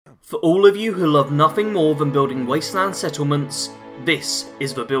For all of you who love nothing more than building wasteland settlements, this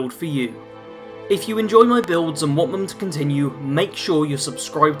is the build for you. If you enjoy my builds and want them to continue, make sure you're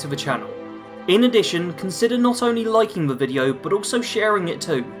subscribed to the channel. In addition, consider not only liking the video, but also sharing it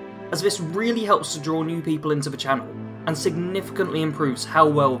too, as this really helps to draw new people into the channel, and significantly improves how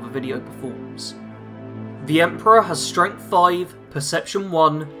well the video performs. The Emperor has Strength 5, Perception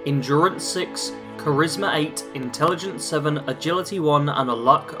 1, Endurance 6, Charisma 8, Intelligence 7, Agility 1 and a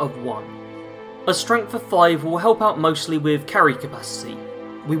Luck of 1. A Strength of 5 will help out mostly with carry capacity.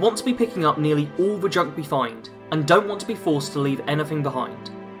 We want to be picking up nearly all the junk we find, and don't want to be forced to leave anything behind.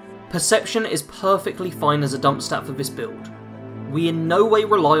 Perception is perfectly fine as a dump stat for this build. We in no way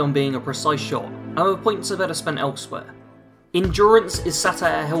rely on being a precise shot, and the points are better spent elsewhere. Endurance is sat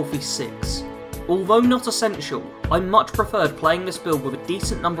at a healthy 6. Although not essential, I much preferred playing this build with a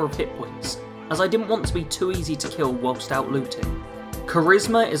decent number of hit points, as I didn't want to be too easy to kill whilst out looting.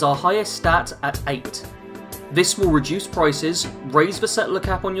 Charisma is our highest stat at 8. This will reduce prices, raise the settler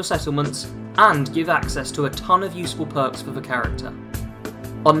cap on your settlements, and give access to a ton of useful perks for the character.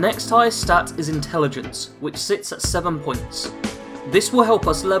 Our next highest stat is Intelligence, which sits at 7 points. This will help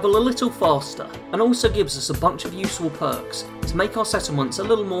us level a little faster, and also gives us a bunch of useful perks to make our settlements a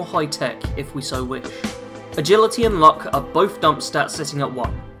little more high tech if we so wish. Agility and Luck are both dump stats sitting at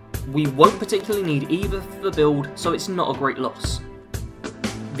 1. We won't particularly need either for the build, so it's not a great loss.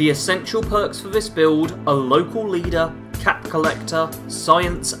 The essential perks for this build are Local Leader, Cap Collector,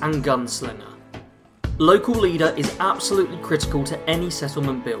 Science and Gunslinger. Local Leader is absolutely critical to any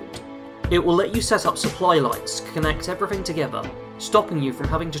settlement build. It will let you set up supply lines to connect everything together, stopping you from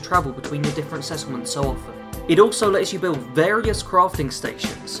having to travel between your different settlements so often. It also lets you build various crafting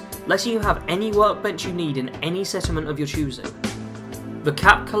stations, letting you have any workbench you need in any settlement of your choosing. The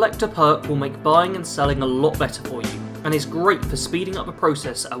Cap Collector perk will make buying and selling a lot better for you, and is great for speeding up the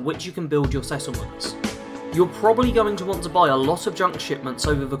process at which you can build your settlements. You're probably going to want to buy a lot of junk shipments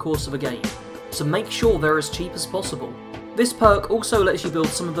over the course of a game, so make sure they're as cheap as possible. This perk also lets you build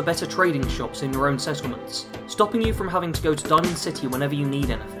some of the better trading shops in your own settlements, stopping you from having to go to Diamond City whenever you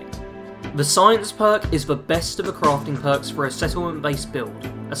need anything. The Science perk is the best of the crafting perks for a settlement-based build,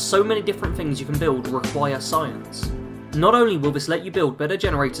 as so many different things you can build require science. Not only will this let you build better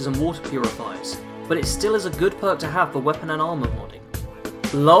generators and water purifiers, but it still is a good perk to have for weapon and armour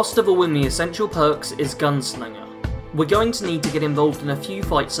modding. Last of all in the essential perks is Gunslinger. We're going to need to get involved in a few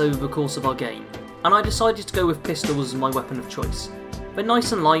fights over the course of our game, and I decided to go with pistols as my weapon of choice. They're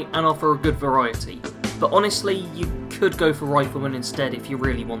nice and light and offer a good variety, but honestly you could go for rifleman instead if you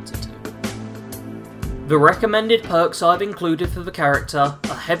really wanted to. The recommended perks I've included for the character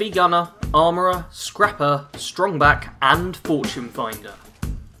are Heavy Gunner, Armourer, Scrapper, Strongback and Fortune Finder.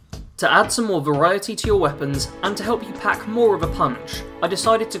 To add some more variety to your weapons, and to help you pack more of a punch, I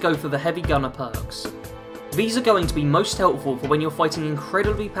decided to go for the Heavy Gunner perks. These are going to be most helpful for when you're fighting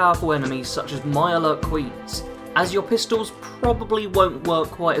incredibly powerful enemies such as My Alert Queens, as your pistols probably won't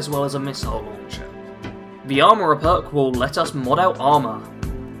work quite as well as a missile launcher. The Armourer perk will let us mod out armour.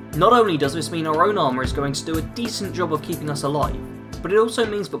 Not only does this mean our own armour is going to do a decent job of keeping us alive, but it also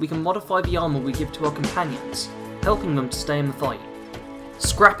means that we can modify the armour we give to our companions, helping them to stay in the fight.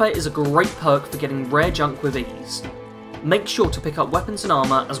 Scrapper is a great perk for getting rare junk with ease. Make sure to pick up weapons and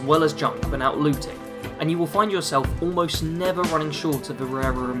armour as well as junk when out looting, and you will find yourself almost never running short of the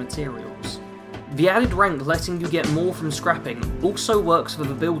rarer materials. The added rank letting you get more from scrapping also works for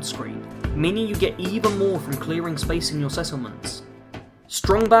the build screen, meaning you get even more from clearing space in your settlements.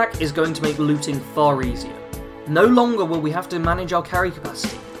 Strongback is going to make looting far easier. No longer will we have to manage our carry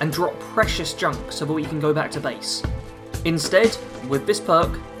capacity and drop precious junk so that we can go back to base. Instead, with this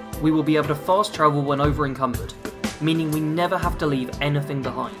perk, we will be able to fast travel when over encumbered, meaning we never have to leave anything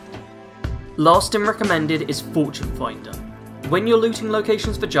behind. Last in recommended is Fortune Finder. When you're looting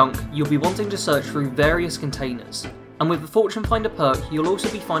locations for junk, you'll be wanting to search through various containers, and with the Fortune Finder perk, you'll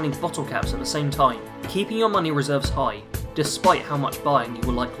also be finding bottle caps at the same time, keeping your money reserves high, despite how much buying you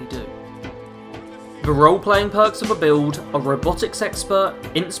will likely do. The role-playing perks of a build are Robotics Expert,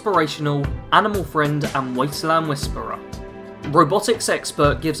 Inspirational, Animal Friend and Wasteland Whisperer. Robotics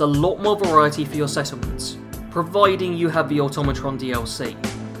Expert gives a lot more variety for your settlements, providing you have the Automatron DLC.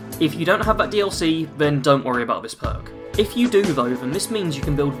 If you don't have that DLC, then don't worry about this perk. If you do though, then this means you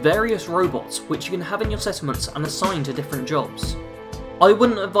can build various robots which you can have in your settlements and assign to different jobs. I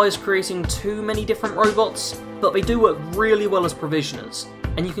wouldn't advise creating too many different robots, but they do work really well as provisioners,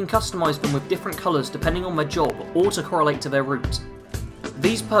 and you can customise them with different colours depending on their job or to correlate to their route.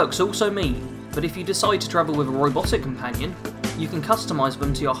 These perks also mean that if you decide to travel with a robotic companion, you can customise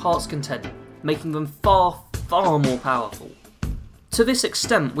them to your heart's content, making them far more powerful. To this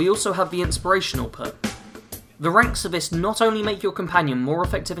extent, we also have the inspirational perk. The ranks of this not only make your companion more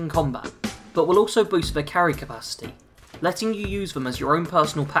effective in combat, but will also boost their carry capacity, letting you use them as your own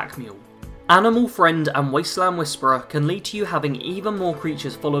personal pack mule. Animal Friend and Wasteland Whisperer can lead to you having even more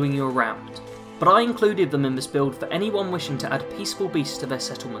creatures following you around, but I included them in this build for anyone wishing to add peaceful beasts to their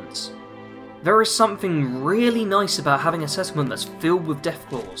settlements. There is something really nice about having a settlement that's filled with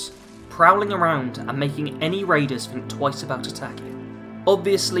Deathclaws, prowling around and making any raiders think twice about attacking.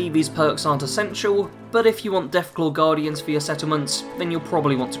 Obviously these perks aren't essential, but if you want Deathclaw Guardians for your settlements, then you'll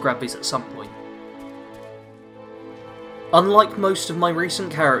probably want to grab these at some point. Unlike most of my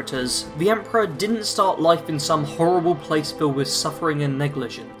recent characters, the Emperor didn't start life in some horrible place filled with suffering and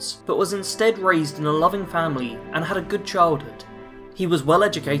negligence, but was instead raised in a loving family and had a good childhood. He was well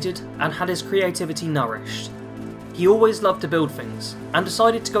educated and had his creativity nourished. He always loved to build things, and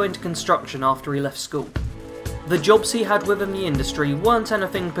decided to go into construction after he left school. The jobs he had within the industry weren't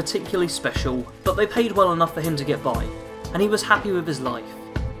anything particularly special, but they paid well enough for him to get by, and he was happy with his life.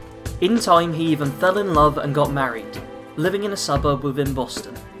 In time he even fell in love and got married, living in a suburb within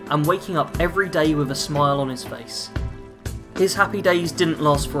Boston, and waking up every day with a smile on his face. His happy days didn't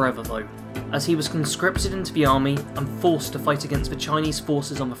last forever though, as he was conscripted into the army and forced to fight against the Chinese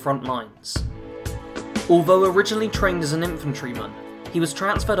forces on the front lines. Although originally trained as an infantryman, he was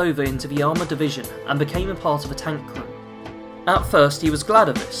transferred over into the armoured division and became a part of a tank crew. At first he was glad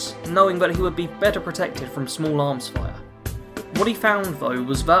of this, knowing that he would be better protected from small arms fire. What he found though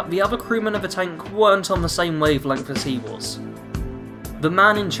was that the other crewmen of the tank weren't on the same wavelength as he was. The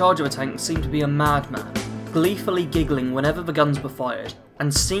man in charge of the tank seemed to be a madman, gleefully giggling whenever the guns were fired,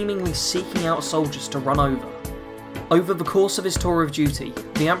 and seemingly seeking out soldiers to run over. Over the course of his tour of duty,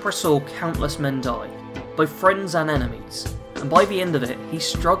 the Emperor saw countless men die, both friends and enemies, and by the end of it, he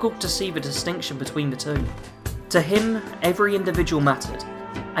struggled to see the distinction between the two. To him, every individual mattered,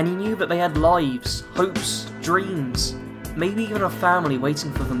 and he knew that they had lives, hopes, dreams, maybe even a family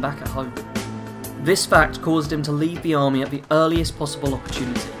waiting for them back at home. This fact caused him to leave the army at the earliest possible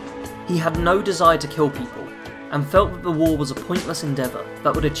opportunity. He had no desire to kill people, and felt that the war was a pointless endeavour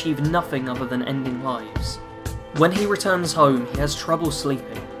that would achieve nothing other than ending lives. When he returns home, he has trouble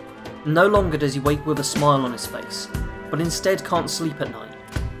sleeping. No longer does he wake with a smile on his face, but instead can't sleep at night,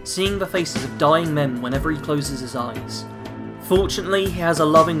 seeing the faces of dying men whenever he closes his eyes. Fortunately, he has a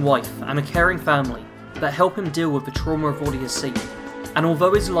loving wife and a caring family that help him deal with the trauma of what he has seen, and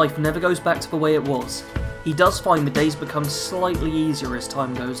although his life never goes back to the way it was, he does find the days become slightly easier as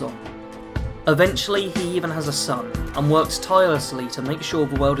time goes on. Eventually, he even has a son, and works tirelessly to make sure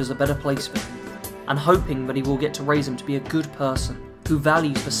the world is a better place for him, and hoping that he will get to raise him to be a good person who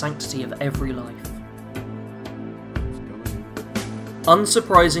values the sanctity of every life.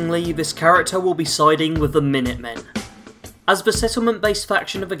 Unsurprisingly, this character will be siding with the Minutemen. As the settlement-based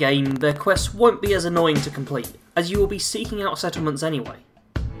faction of the game, their quests won't be as annoying to complete, as you will be seeking out settlements anyway.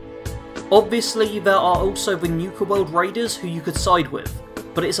 Obviously, there are also the Nuka World Raiders who you could side with,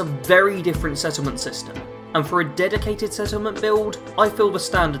 but it's a very different settlement system, and for a dedicated settlement build, I feel the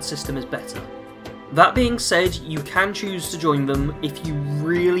standard system is better. That being said, you can choose to join them if you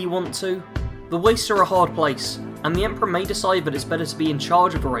really want to. The Wastes are a hard place, and the Emperor may decide that it's better to be in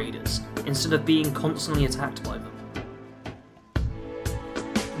charge of the raiders, instead of being constantly attacked by them.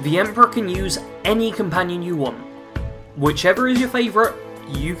 The Emperor can use any companion you want. Whichever is your favourite,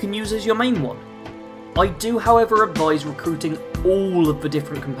 you can use as your main one. I do however advise recruiting all of the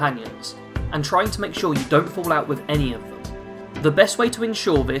different companions, and trying to make sure you don't fall out with any of them. The best way to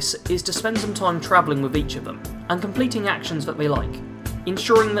ensure this is to spend some time travelling with each of them, and completing actions that they like,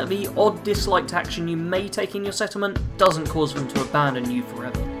 ensuring that the odd disliked action you may take in your settlement doesn't cause them to abandon you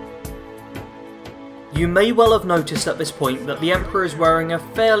forever. You may well have noticed at this point that the Emperor is wearing a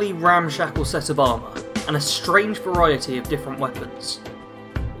fairly ramshackle set of armour, and a strange variety of different weapons.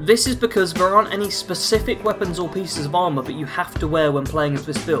 This is because there aren't any specific weapons or pieces of armour that you have to wear when playing as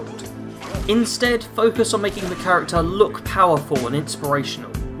this build. Instead, focus on making the character look powerful and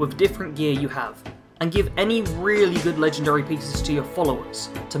inspirational with different gear you have, and give any really good legendary pieces to your followers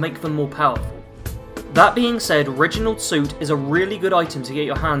to make them more powerful. That being said, Reginald's suit is a really good item to get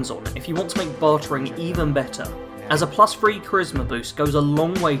your hands on if you want to make bartering even better, as a +3 charisma boost goes a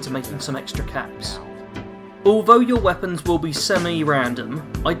long way to making some extra caps. Although your weapons will be semi-random,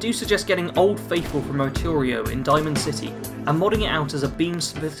 I do suggest getting Old Faithful from Otorio in Diamond City and modding it out as a beam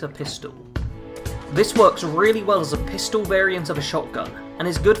splitter pistol. This works really well as a pistol variant of a shotgun, and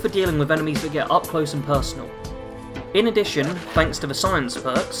is good for dealing with enemies that get up close and personal. In addition, thanks to the science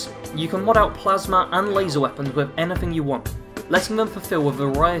perks, you can mod out plasma and laser weapons with anything you want, letting them fulfill a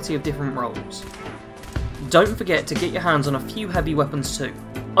variety of different roles. Don't forget to get your hands on a few heavy weapons too.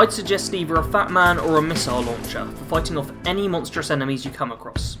 I'd suggest either a Fat Man or a missile launcher for fighting off any monstrous enemies you come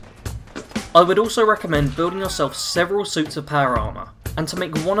across. I would also recommend building yourself several suits of power armour, and to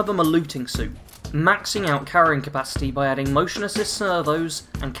make one of them a looting suit, maxing out carrying capacity by adding motion assist servos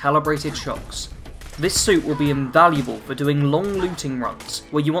and calibrated shocks. This suit will be invaluable for doing long looting runs,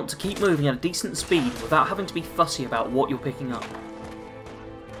 where you want to keep moving at a decent speed without having to be fussy about what you're picking up.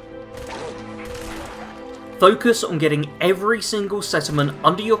 Focus on getting every single settlement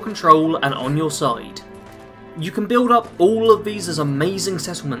under your control and on your side. You can build up all of these as amazing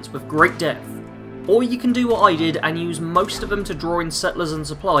settlements with great depth, or you can do what I did and use most of them to draw in settlers and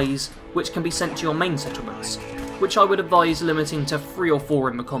supplies which can be sent to your main settlements, which I would advise limiting to 3 or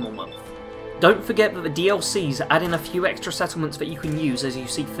 4 in the Commonwealth. Don't forget that the DLCs add in a few extra settlements that you can use as you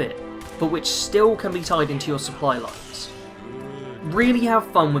see fit, but which still can be tied into your supply lines. Really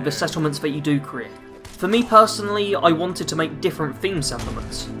have fun with the settlements that you do create. For me personally, I wanted to make different theme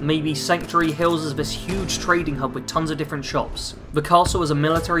settlements. Maybe Sanctuary Hills as this huge trading hub with tons of different shops, the castle as a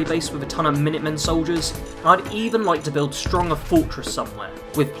military base with a ton of Minutemen soldiers, and I'd even like to build Strong a fortress somewhere,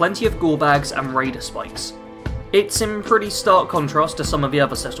 with plenty of gore bags and raider spikes. It's in pretty stark contrast to some of the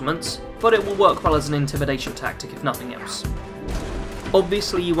other settlements, but it will work well as an intimidation tactic if nothing else.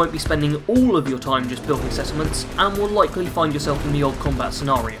 Obviously you won't be spending all of your time just building settlements, and will likely find yourself in the odd combat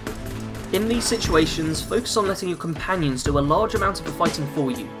scenario. In these situations, focus on letting your companions do a large amount of the fighting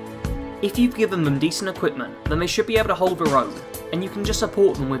for you. If you've given them decent equipment, then they should be able to hold their own, and you can just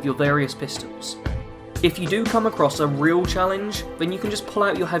support them with your various pistols. If you do come across a real challenge, then you can just pull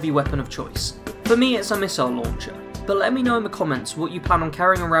out your heavy weapon of choice. For me it's a missile launcher, but let me know in the comments what you plan on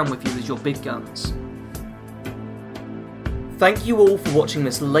carrying around with you as your big guns. Thank you all for watching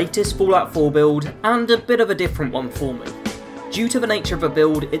this latest Fallout 4 build, and a bit of a different one for me. Due to the nature of the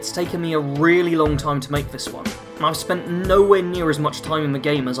build, it's taken me a really long time to make this one, and I've spent nowhere near as much time in the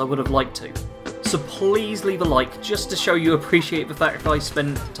game as I would have liked to. So please leave a like, just to show you appreciate the fact that I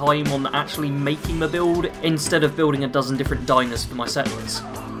spent time on actually making the build, instead of building a dozen different diners for my settlers.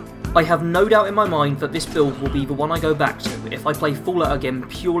 I have no doubt in my mind that this build will be the one I go back to if I play Fallout again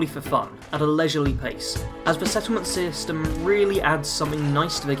purely for fun, at a leisurely pace, as the settlement system really adds something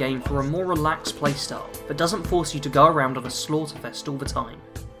nice to the game for a more relaxed playstyle that doesn't force you to go around on a slaughterfest all the time.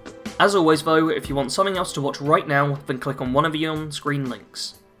 As always though, if you want something else to watch right now, then click on one of the on-screen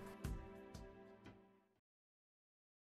links.